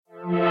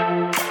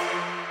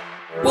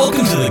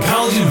Welcome to the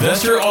College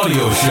Investor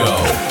Audio Show,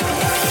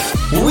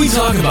 where we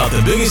talk about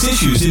the biggest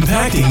issues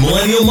impacting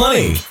millennial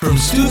money, from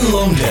student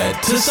loan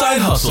debt to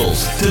side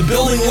hustles to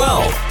building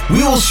wealth.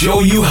 We will show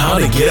you how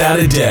to get out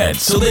of debt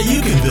so that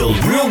you can build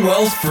real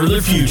wealth for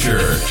the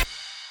future.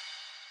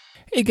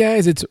 Hey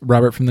guys, it's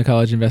Robert from the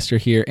College Investor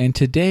here, and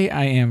today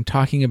I am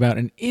talking about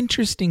an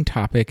interesting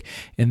topic,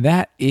 and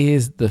that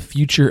is the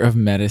future of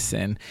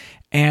medicine.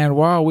 And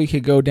while we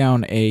could go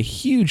down a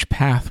huge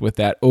path with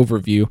that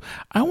overview,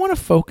 I want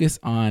to focus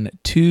on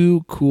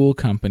two cool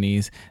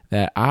companies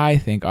that I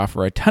think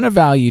offer a ton of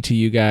value to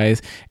you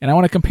guys, and I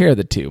want to compare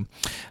the two.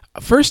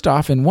 First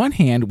off, in one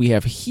hand, we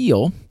have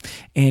Heal,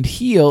 and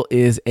Heal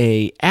is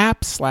a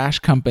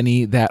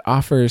app/company that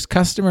offers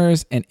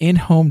customers an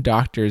in-home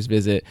doctor's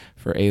visit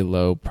for a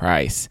low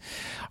price.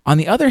 On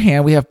the other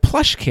hand, we have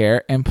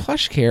Plushcare, and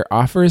Plushcare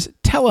offers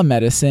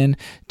telemedicine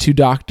to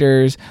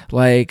doctors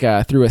like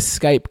through a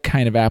Skype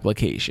kind of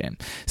application.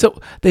 So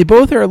they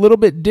both are a little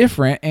bit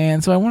different,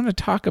 and so I want to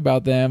talk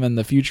about them and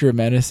the future of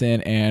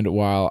medicine and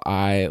why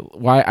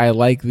I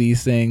like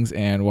these things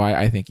and why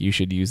I think you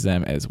should use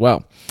them as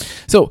well.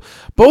 So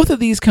both of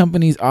these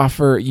companies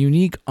offer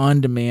unique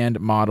on-demand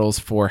models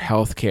for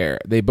healthcare.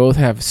 They both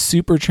have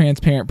super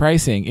transparent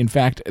pricing. In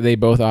fact, they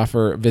both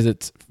offer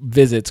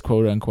visits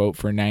quote unquote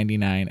for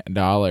 $99.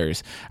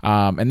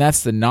 And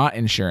that's the not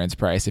insurance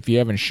price. If you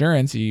have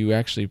insurance, you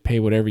actually pay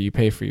whatever you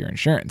pay for your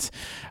insurance.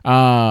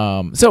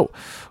 So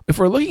if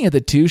we're looking at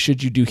the two,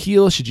 should you do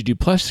Heal? Should you do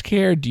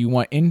Plushcare? Do you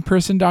want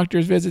in-person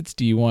doctor's visits?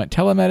 Do you want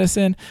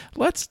telemedicine?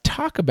 Let's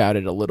talk about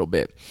it a little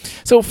bit.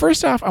 So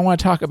first off, I want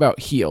to talk about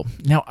Heal.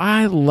 Now,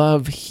 I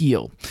love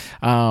Heal.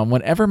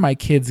 Whenever my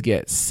kids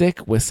get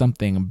sick with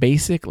something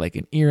basic like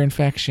an ear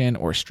infection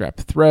or strep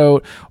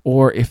throat,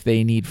 or if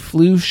they need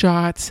flu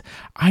shots,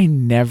 I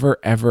never,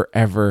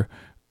 ever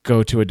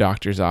go to a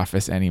doctor's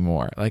office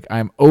anymore. Like,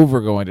 I'm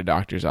over going to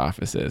doctor's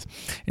offices.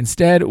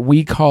 Instead,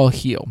 we call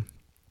Heal.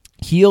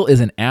 Heal is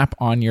an app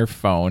on your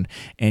phone,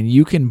 and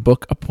you can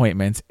book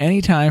appointments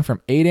anytime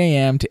from 8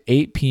 a.m. to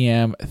 8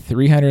 p.m.,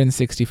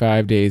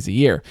 365 days a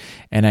year.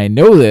 And I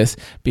know this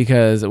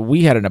because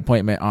we had an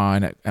appointment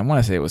on, I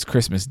want to say it was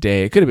Christmas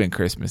Day. It could have been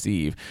Christmas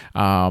Eve.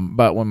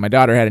 But when my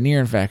daughter had an ear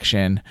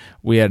infection,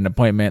 we had an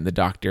appointment. The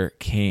doctor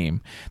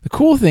came. The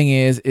cool thing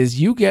is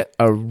you get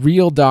a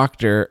real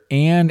doctor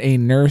and a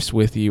nurse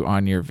with you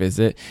on your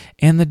visit,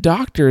 and the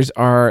doctors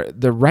are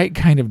the right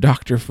kind of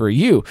doctor for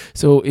you.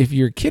 So if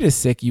your kid is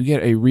sick, you get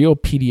a real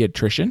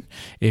pediatrician.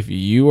 If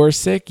you are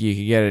sick, you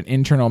can get an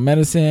internal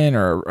medicine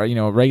or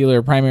a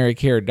regular primary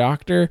care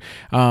doctor,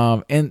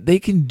 and they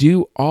can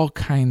do all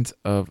kinds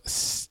of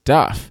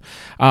stuff.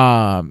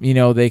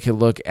 They could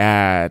look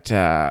at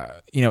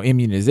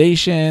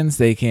immunizations.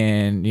 They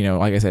can,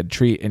 like I said,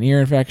 treat an ear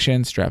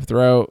infection, strep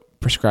throat,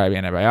 prescribe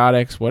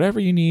antibiotics, whatever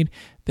you need.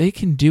 They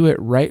can do it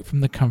right from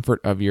the comfort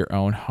of your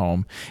own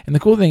home. And the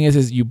cool thing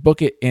is you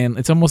book it in,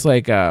 it's almost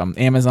like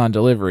Amazon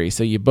delivery.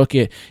 So you book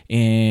it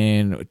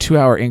in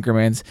 2-hour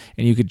increments,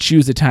 and you could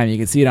choose the time. You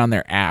can see it on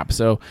their app.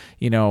 So,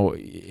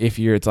 if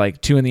it's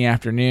like 2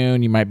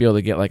 p.m, you might be able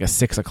to get like a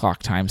 6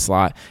 o'clock time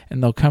slot,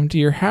 and they'll come to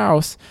your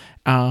house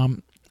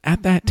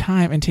at that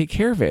time and take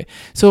care of it.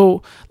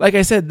 So like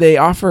I said, they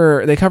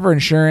cover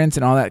insurance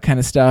and all that kind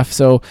of stuff.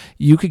 So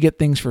you could get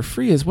things for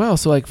free as well.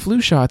 So like flu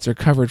shots are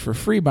covered for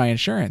free by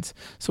insurance.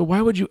 So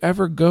why would you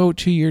ever go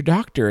to your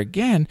doctor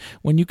again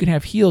when you can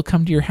have Heal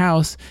come to your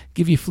house,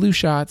 give you flu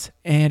shots,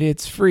 and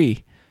it's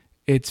free?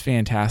 It's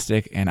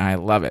fantastic, and I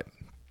love it.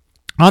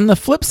 On the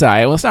flip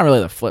side, well, it's not really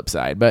the flip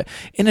side, but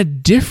in a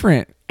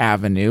different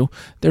avenue,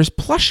 there's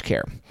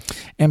Plushcare.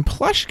 And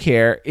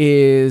Plushcare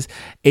is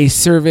a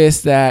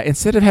service that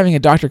instead of having a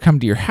doctor come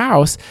to your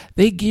house,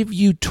 they give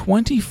you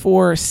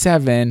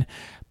 24/7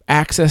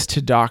 access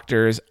to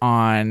doctors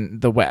on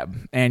the web.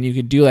 And you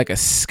can do like a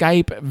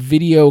Skype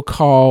video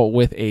call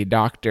with a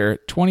doctor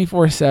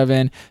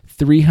 24/7,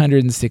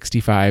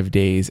 365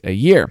 days a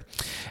year.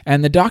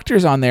 And the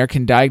doctors on there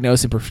can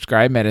diagnose and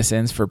prescribe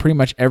medicines for pretty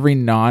much every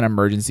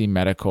non-emergency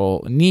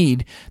medical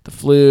need. The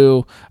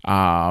flu,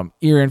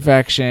 ear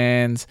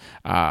infections,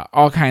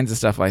 all kinds of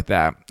stuff like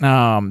that.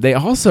 They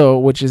also,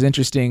 which is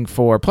interesting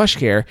for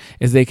Plushcare,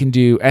 is they can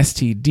do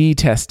STD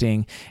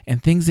testing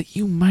and things that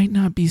you might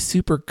not be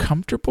super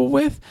comfortable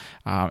with.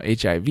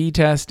 HIV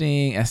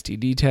testing,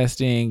 STD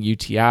testing,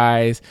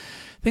 UTIs,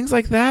 things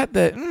like that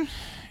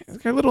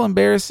it's a little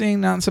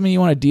embarrassing, not something you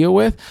want to deal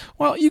with.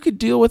 Well, you could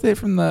deal with it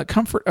from the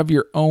comfort of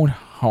your own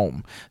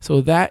home. So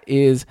that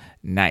is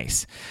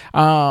nice.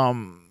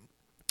 And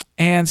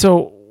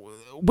so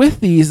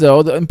with these,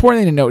 though, the important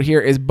thing to note here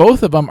is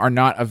both of them are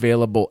not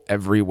available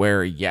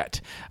everywhere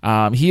yet.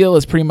 Heal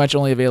is pretty much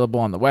only available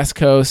on the West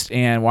Coast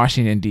and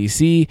Washington,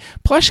 D.C.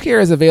 Plushcare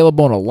is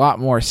available in a lot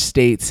more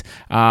states,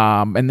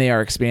 and they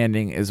are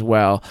expanding as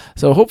well.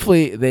 So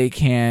hopefully they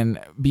can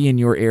be in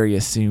your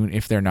area soon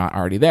if they're not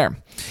already there.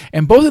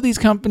 And both of these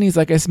companies,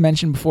 like I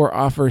mentioned before,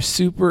 offer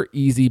super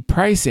easy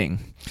pricing.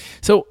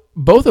 So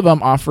both of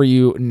them offer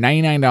you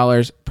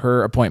 $99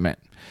 per appointment.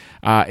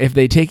 If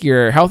they take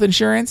your health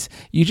insurance,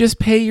 you just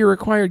pay your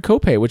required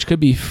copay, which could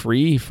be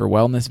free for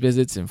wellness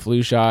visits and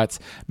flu shots.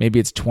 Maybe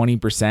it's 20%,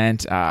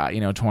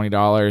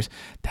 $20.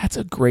 That's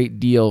a great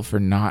deal for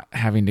not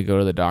having to go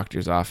to the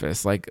doctor's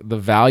office. Like, the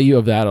value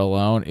of that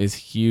alone is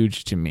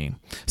huge to me.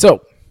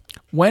 So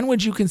when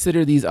would you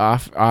consider these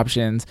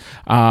options?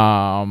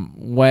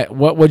 What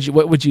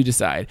would you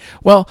decide?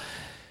 Well,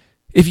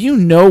 if you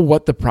know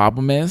what the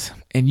problem is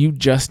and you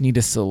just need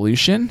a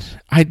solution,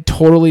 I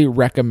totally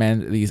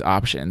recommend these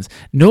options.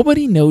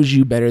 Nobody knows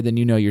you better than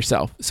you know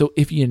yourself. So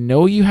if you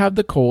know you have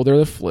the cold or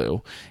the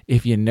flu,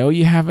 if you know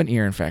you have an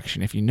ear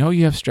infection, if you know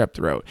you have strep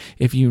throat,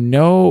 if you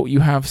know you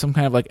have some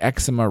kind of like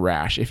eczema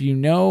rash, if you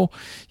know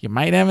you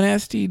might have an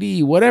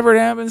STD, whatever it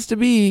happens to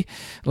be,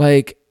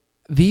 like,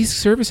 these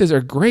services are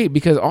great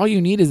because all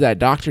you need is that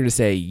doctor to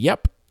say,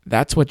 yep,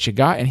 that's what you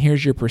got, and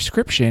here's your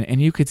prescription, and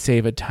you could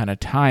save a ton of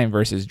time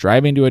versus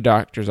driving to a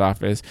doctor's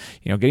office,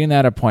 getting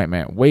that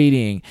appointment,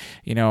 waiting,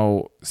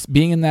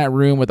 being in that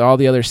room with all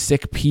the other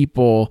sick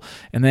people,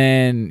 and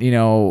then,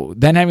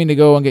 then having to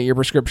go and get your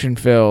prescription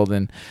filled,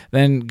 and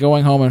then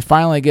going home and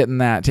finally getting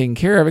that taken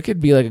care of. It could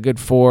be like a good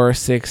 4,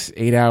 6,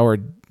 8 hour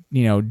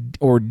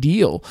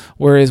ordeal.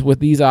 Whereas with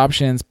these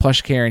options,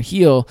 Plushcare and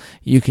Heal,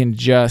 you can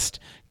just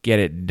get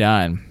it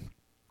done.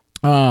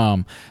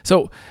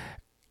 So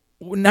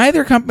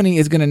neither company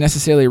is going to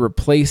necessarily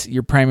replace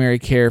your primary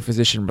care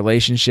physician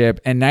relationship,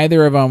 and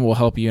neither of them will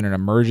help you in an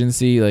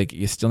emergency. Like,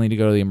 you still need to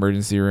go to the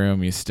emergency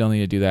room. You still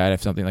need to do that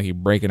if something like you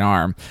break an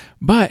arm.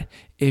 But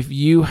if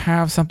you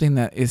have something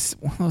that is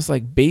one of those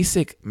like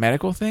basic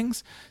medical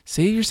things,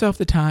 save yourself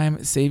the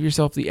time, save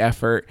yourself the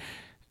effort.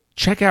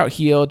 Check out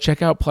Heal,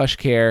 check out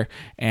Plushcare,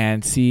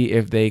 and see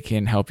if they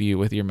can help you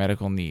with your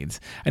medical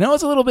needs. I know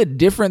it's a little bit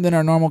different than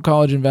our normal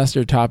college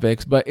investor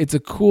topics, but it's a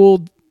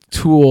cool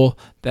tool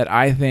that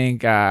I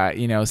think,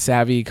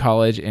 savvy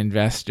college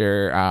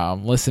investor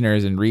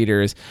listeners and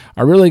readers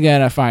are really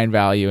going to find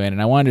value in.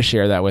 And I wanted to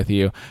share that with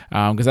you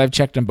because I've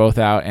checked them both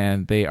out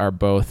and they are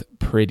both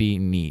pretty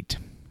neat.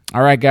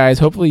 All right, guys,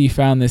 hopefully you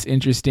found this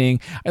interesting.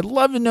 I'd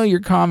love to know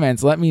your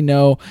comments. Let me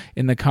know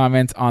in the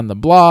comments on the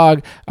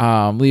blog.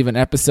 Leave an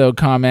episode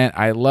comment.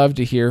 I love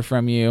to hear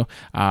from you.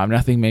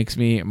 Nothing makes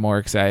me more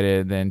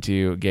excited than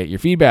to get your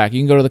feedback.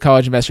 You can go to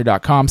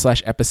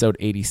thecollegeinvestor.com/episode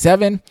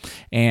 87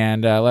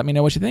 and let me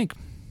know what you think.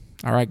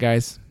 All right,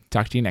 guys,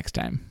 talk to you next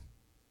time.